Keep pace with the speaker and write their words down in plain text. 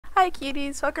Hi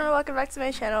cuties, welcome back to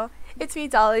my channel. It's me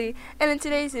Dolly, and in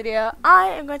today's video I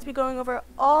am going to be going over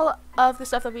all of the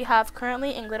stuff that we have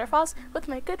currently in Glitterfrost with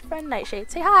my good friend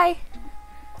Nightshade. Say hi!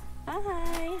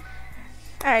 Hi!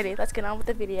 Alrighty, let's get on with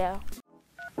the video.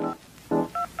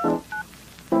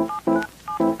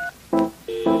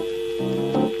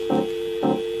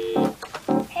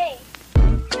 Hey!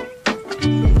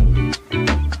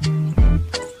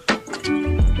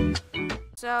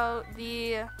 So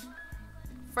the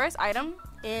first item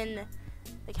in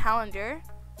the calendar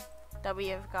that we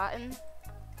have gotten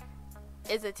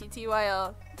is a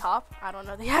TTYL top. I don't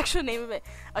know the actual name of it.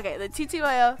 Okay, the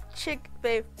TTYL chick,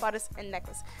 babe, bodice, and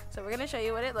necklace. So we're gonna show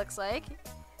you what it looks like.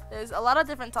 There's a lot of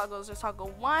different toggles. There's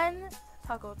toggle 1,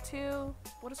 toggle 2.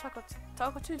 What is toggle 2?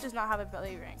 Toggle 2 does not have a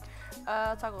belly ring.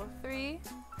 Toggle 3,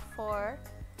 4,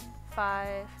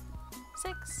 5,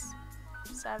 6,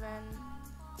 7,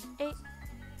 8,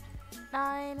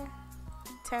 9,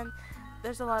 10.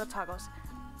 There's a lot of toggles.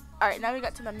 Alright, now we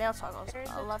got to the male toggles. There's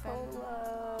 11. a total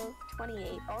of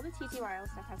 28. All the TTYL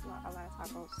stuff has a lot of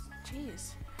toggles.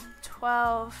 Jeez.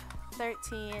 12,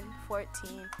 13,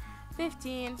 14,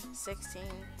 15, 16,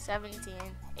 17,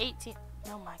 18.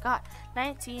 Oh my god.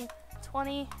 19,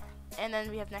 20. And then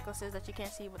we have necklaces that you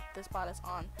can't see with this bodice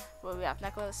on. But we have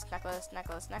necklace, necklace,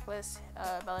 necklace, necklace,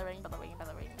 belly ring, belly ring,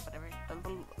 belly ring,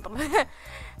 belly ring.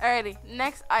 Alrighty,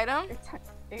 next item.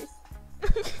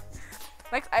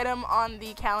 Next item on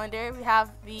the calendar, we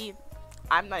have the,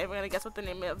 I'm not even gonna guess what the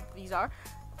name of these are.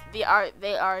 They are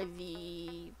the,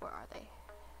 where are they?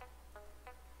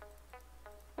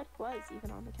 What was even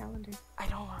on the calendar? I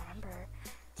don't remember.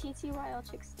 TTYL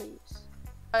chick sleeves.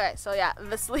 Okay, so yeah,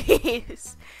 the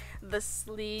sleeves. The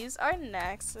sleeves are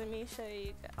next. Let me show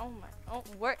you. Oh my, oh,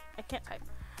 where? I can't type.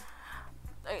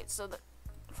 Okay, so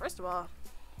first of all,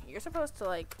 you're supposed to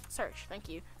like search. Thank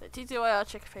you. The TTYL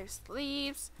chick face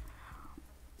sleeves.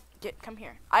 Come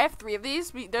here. I have 3 of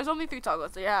these. There's only 3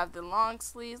 toggles. So you have the long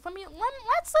sleeves. Let's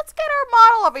get our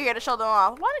model over here to show them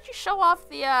off. Why don't you show off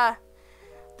the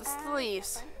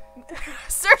sleeves?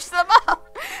 Search them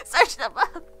up. Search them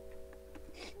up.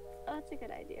 Oh, that's a good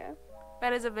idea.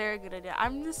 That is a very good idea.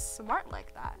 I'm just smart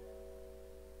like that.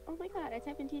 Oh my god, I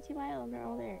typed in TTYL and they're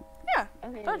all there. Yeah.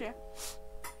 Okay. Told you.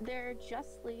 They're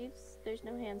just sleeves. There's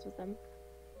no hands with them.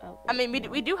 Oh, I mean,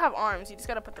 we do have arms. You just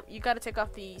gotta you gotta take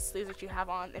off the sleeves that you have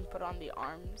on and put on the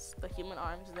arms, the human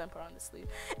arms, and then put on the sleeve.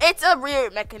 It's a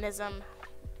weird mechanism.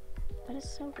 That is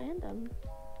so random.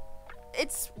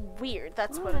 It's weird.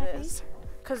 That's what it is.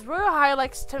 Cause Royale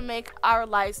likes to make our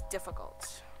lives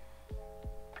difficult.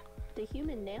 The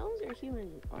human nails or human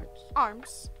arms?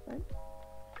 Arms. What?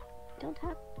 Don't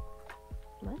have.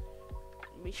 What?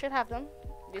 We should have them.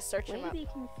 Just search them up. Way to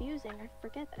be confusing. I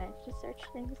forget that I have to search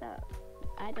things up.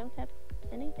 I don't have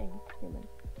anything human.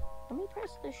 Let me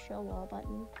press the show all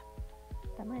button.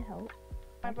 That might help.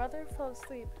 My brother fell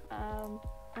asleep.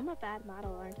 I'm a bad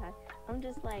model, aren't I? I'm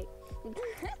just like.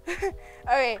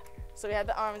 Okay, so we have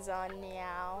the arms on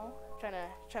now. Trying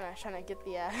to get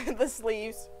the the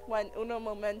sleeves. Uno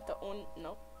momento.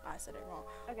 No, I said it wrong.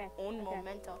 Okay. Un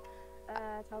momento.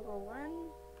 Toggle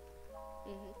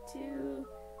 1, 2,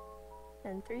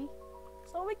 and 3.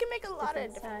 So we can make a lot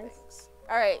of different size. things.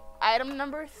 Alright, item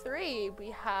number 3, we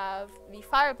have the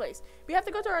fireplace. We have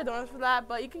to go to our dorms for that,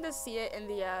 but you can just see it in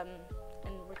the, and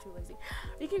we're too lazy.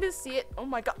 You can just see it, oh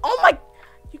my god,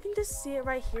 you can just see it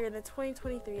right here in the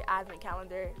 2023 advent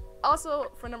calendar.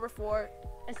 Also, for number 4,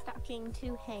 a stocking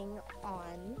to hang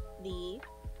on the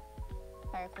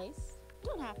fireplace.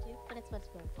 Don't have to, but it's what it's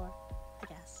good for, I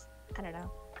guess. I don't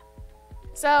know.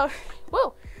 So,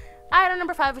 woo! Item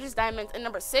number 5, which is diamonds, and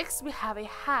number 6, we have a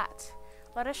hat.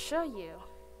 Let us show you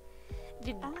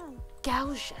the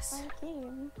gorgeous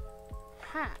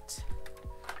hat.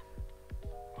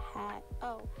 Hat.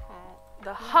 Oh, hat.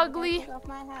 The Take off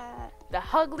my hat. The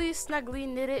ugly, snuggly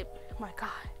knitted. Oh my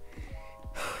god.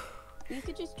 You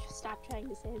could just stop trying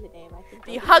to say the name. I think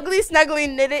the ugly,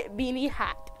 snuggly knitted beanie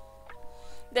hat.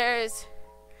 There's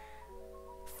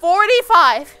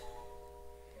 45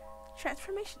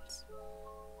 transformations.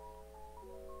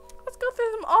 Let's go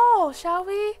through them all, shall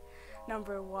we?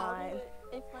 Number 1.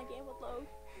 If my game would load.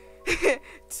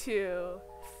 2,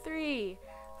 3,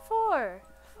 4,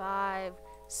 5,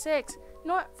 6.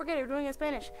 No, forget it. We're doing it in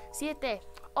Spanish. 7, 8,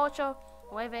 9, 10,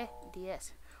 11,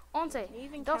 You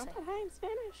even 12. count that high in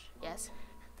Spanish? Yes.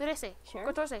 13, Sure.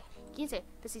 14, 15,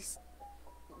 16,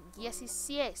 17,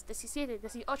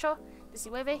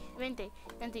 18, 19,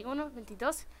 20, 21, 22,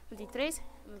 23,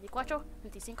 24,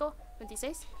 25,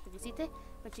 26, 27,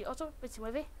 28,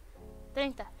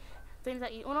 29, 30,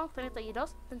 31, 32,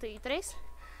 33,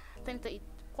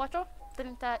 34,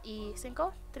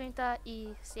 35,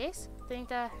 36,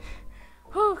 30.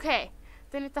 Okay.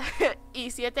 37,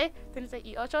 38,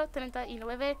 39,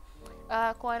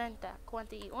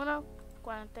 40, 41,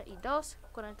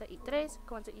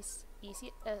 42,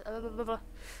 43,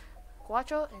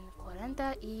 44, and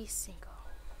 45.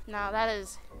 Now that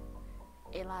is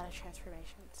a lot of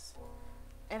transformations.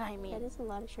 And I mean, that is a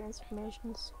lot of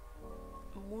transformations.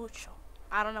 Mucho.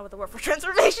 I don't know what the word for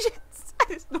transformations. I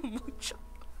just know mucho.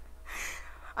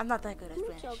 I'm not that good at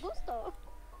Spanish. Mucho gusto.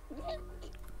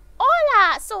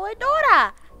 Hola, soy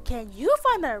Dora. Can you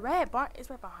find the red bar? It's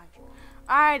right behind you.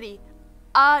 Alrighty.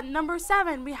 Number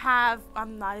 7, we have,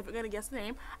 I'm not even gonna guess the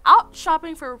name, out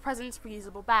shopping for presents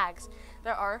reusable bags.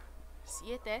 There are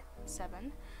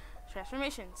 7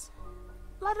 transformations.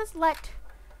 Let us let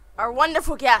our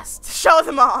wonderful guest show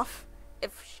them off.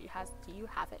 If she has, do you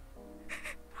have it?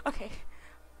 Okay.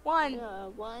 1,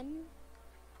 1,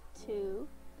 2,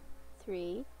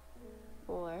 3,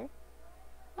 4,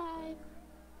 5,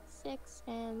 6,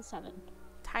 and 7.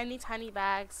 Tiny, tiny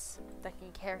bags that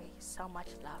can carry so much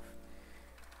love.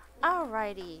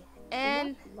 Alrighty.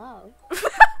 And love.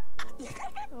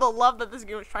 the love that this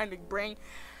game was trying to bring.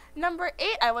 Number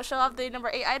 8, I will show off the number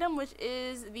 8 item, which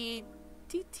is the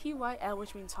TTYL,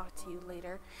 which means talk to you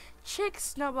later. Chick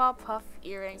Snowball Puff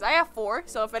earrings. I have 4,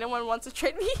 so if anyone wants to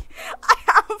trade me, I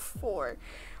have 4.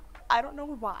 I don't know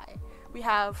why. We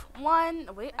have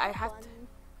 1. Wait, I have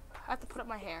to put up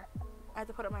my hair. I have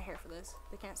to put up my hair for this.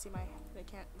 They can't see my. They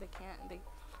can't.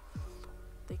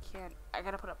 I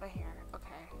gotta put up my hair.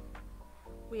 Okay.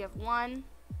 We have 1.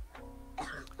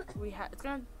 We have. It's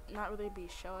gonna not really be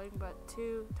showing, but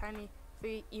 2, tiny,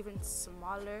 3, even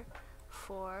smaller,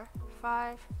 4,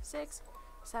 5, 6,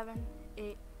 7,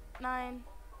 8, 9.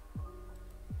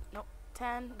 Nope.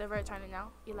 10. They're very tiny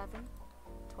now. 11,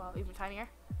 12, even tinier,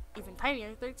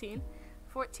 13,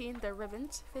 14. They're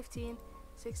ribbons. 15,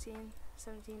 16,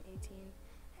 17, 18,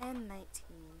 and 19.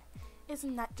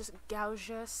 Isn't that just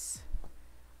gorgeous?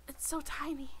 It's so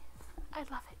tiny. I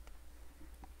love it.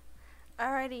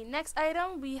 Alrighty, next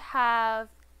item we have.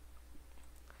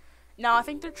 Now I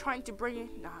think they're trying to bring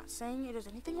in, not saying there's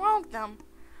anything wrong with them,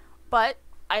 but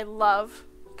I love,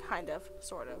 kind of,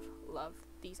 sort of, love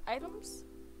these items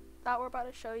that we're about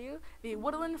to show you. The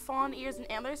woodland fawn ears and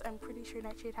antlers. I'm pretty sure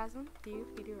Nightshade has them. Do you?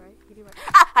 You do, right? You do, right?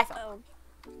 Ah! I fell.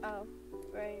 Oh,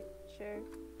 right, sure.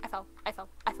 I fell.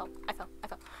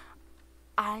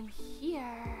 I'm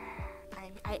here.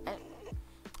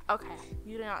 Okay,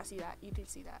 you did not see that. You did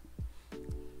see that.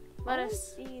 Let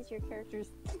us see your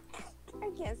characters. I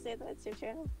can't say that's your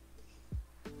channel.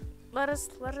 Let us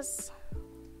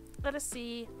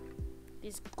see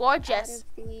these gorgeous.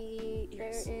 There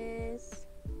is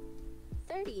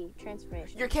 30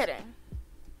 transformations. You're kidding.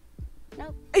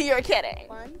 Nope. You're kidding.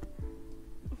 1.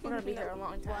 We're gonna be here a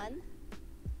long time. 1.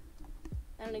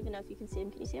 I don't even know if you can see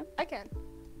them. Can you see them? I can.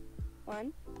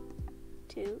 1,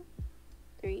 2,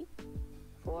 3,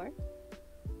 4,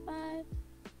 5,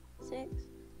 6,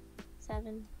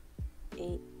 7,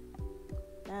 8,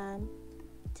 9,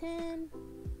 10,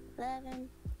 11,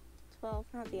 12,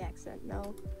 not the accent,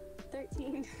 no,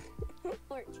 13,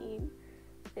 14,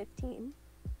 15,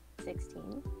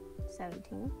 16,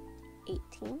 17,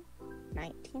 18,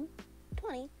 19,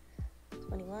 20,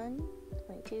 21,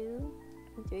 22,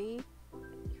 23,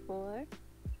 24,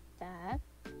 5,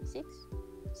 6,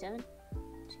 7,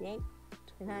 28,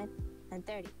 29, and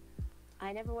 30.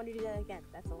 I never want to do that again.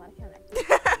 That's a lot of counting.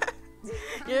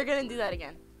 You're gonna do that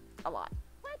again. A lot.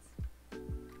 What?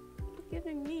 You're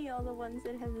giving me all the ones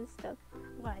that have this stuff.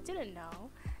 Well, I didn't know.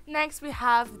 Next, we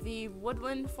have the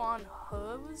woodland fawn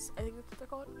hooves. I think that's what they're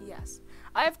called. Yes.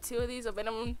 I have 2 of these if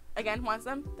anyone, again, wants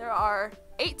them. There are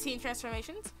 18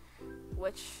 transformations,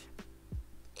 which,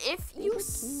 if you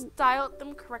styled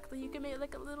them correctly, you can make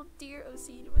like a little deer OC.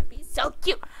 It would be so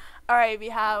cute. Alright, we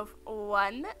have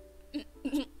 1,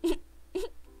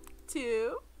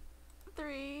 2,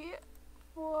 3,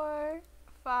 4,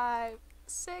 5,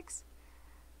 6,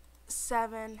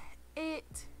 7,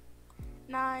 8,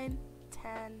 9,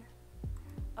 10,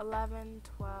 11,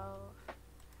 12,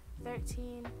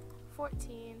 13,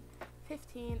 14,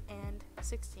 15, and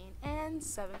 16, and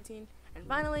 17, and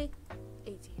finally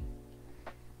 18.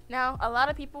 Now, a lot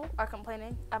of people are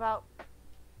complaining about,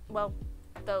 well,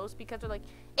 those because they're like,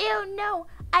 ew, no,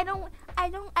 I don't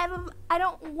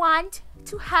want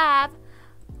to have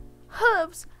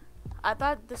hooves. I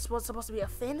thought this was supposed to be a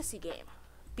fantasy game.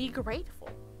 Be grateful.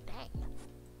 Dang.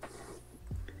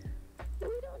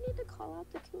 We don't need to call out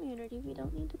the community. We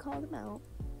don't need to call them out.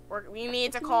 We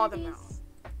need to call them out.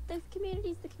 The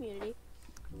community's the community.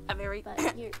 A very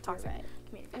but you're toxic right.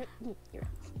 community. You're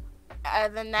right.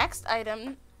 The next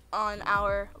item on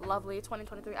our lovely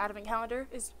 2023 advent calendar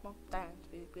is, well, diamonds.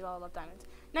 We all love diamonds.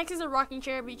 Next is a rocking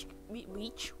chair, which we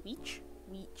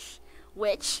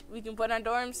can put in our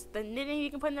dorms. The knitting you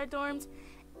can put in our dorms.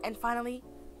 And finally,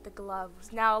 the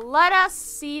gloves. Now let us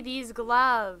see these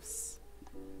gloves.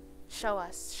 Show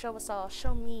us all.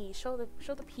 Show me. Show the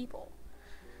people.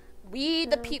 We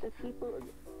the people.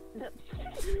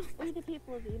 We the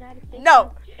people of the United States.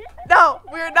 No,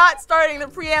 we're not starting the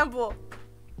preamble.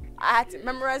 I had to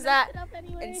memorize that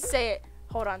and say it.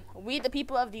 Hold on. We the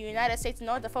people of the United States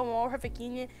know the form of more perfect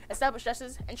union, establish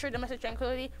justice, ensure domestic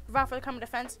tranquility, provide for the common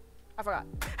defense. I forgot.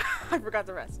 I forgot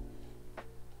the rest.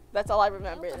 That's all I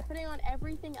remember. I'm putting on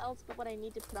everything else but what I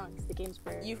need to put on because the game's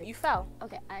very. You fell.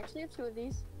 Okay, I actually have 2 of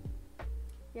these.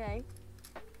 Yay.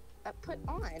 Put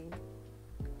on.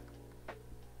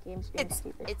 Game's being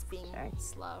stupid. It's being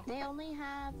slow. They only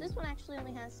have, this one actually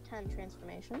only has 10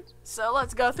 transformations. So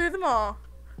let's go through them all.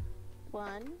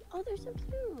 1. Oh, they're so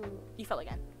cute. You fell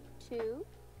again. 2,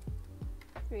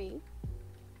 3,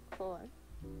 4,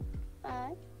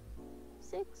 5,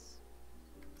 6,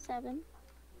 7,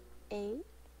 8.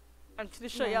 I'm just gonna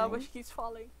show y'all where she keeps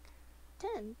falling.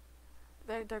 10.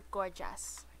 They're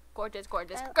gorgeous. Gorgeous.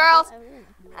 Girls!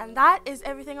 And that is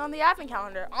everything on the advent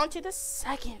calendar. On to the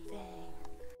second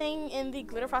thing in the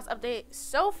Glitterfrost update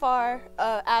so far,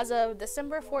 as of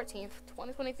December 14th,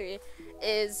 2023,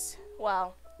 is,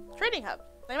 well, Trading Hub.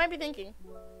 They might be thinking,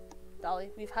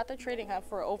 Dolly, we've had the Trading Hub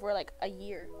for over like a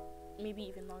year, maybe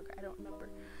even longer. I don't remember.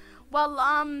 Well,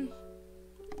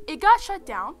 it got shut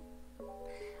down,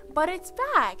 but it's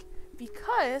back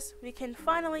because we can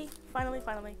finally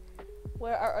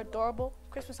wear our adorable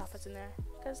Christmas outfits in there.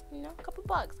 Because, you know, a couple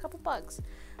bugs.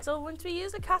 So once we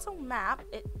use the castle map,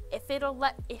 if it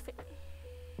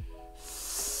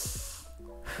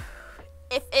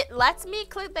lets me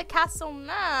click the castle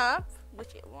map,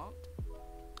 which it won't.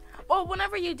 Well,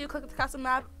 whenever you do click the castle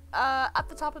map, at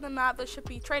the top of the map there should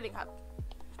be Trading Hub,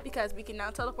 because we can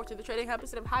now teleport to the Trading Hub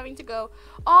instead of having to go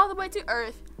all the way to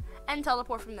Earth and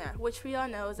teleport from there, which we all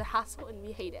know is a hassle and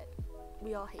we hate it.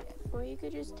 We all hate it. Or you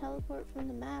could just teleport from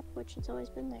the map, which has always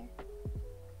been there.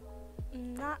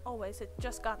 Not always. It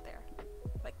just got there,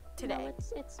 like today. No,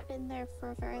 it's been there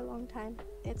for a very long time.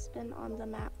 It's been on the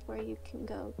map where you can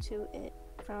go to it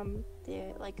from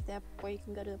the where you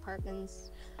can go to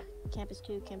apartments, campus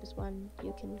 2, campus 1.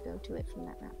 You can go to it from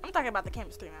that map. I'm talking about the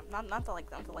campus 3 map, not the I'm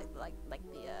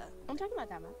talking about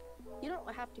that map. You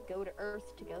don't have to go to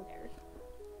Earth to go there.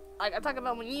 Like, I'm talking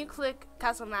about when you click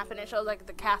castle map and it shows like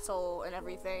the castle and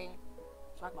everything.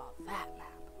 I'm talking about that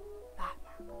map.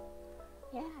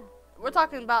 Yeah. We're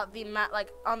talking about the map,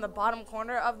 like on the bottom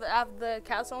corner of the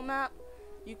castle map.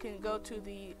 You can go to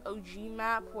the OG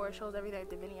map where it shows everything, like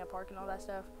Divinia Park and all that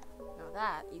stuff. Now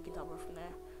that you can teleport from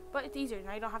there, but it's easier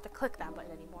now. You don't have to click that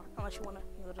button anymore unless you want to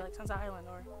go to like Sunset Island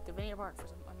or Divinia Park for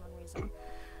some unknown reason.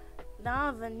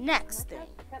 Now the next thing.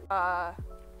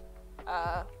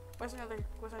 Where's another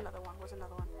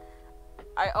one?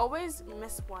 I always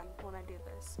miss one when I do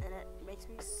this, and it makes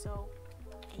me so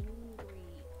angry.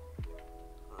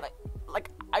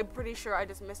 Like I'm pretty sure I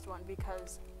just missed one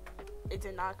because it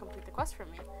did not complete the quest for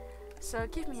me. So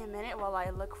give me a minute while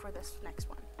I look for this next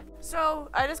one. So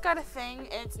I just got a thing,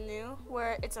 and it's new,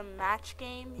 where it's a match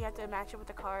game. You have to match it with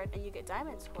a card, and you get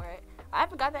diamonds for it. I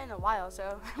haven't got that in a while,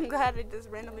 so I'm glad it just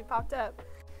randomly popped up.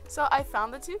 So I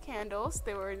found the 2 candles.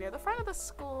 They were near the front of the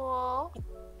school.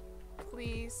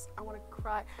 Please, I want to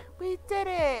cry. We did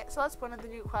it! So that's one of the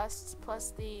new quests,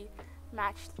 plus the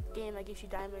matched game that gives you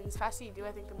diamonds. The faster you do,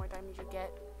 I think the more diamonds you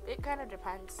get. It kind of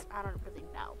depends. I don't really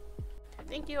know.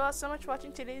 Thank you all so much for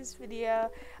watching today's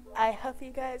video. I hope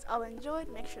you guys all enjoyed.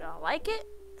 Make sure to like it,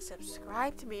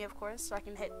 subscribe to me, of course, so I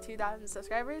can hit 2,000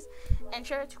 subscribers, and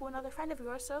share it to another friend of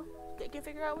yours so they can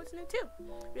figure out what's new too.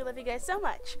 We love you guys so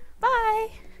much. Bye!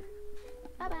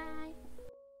 Bye-bye.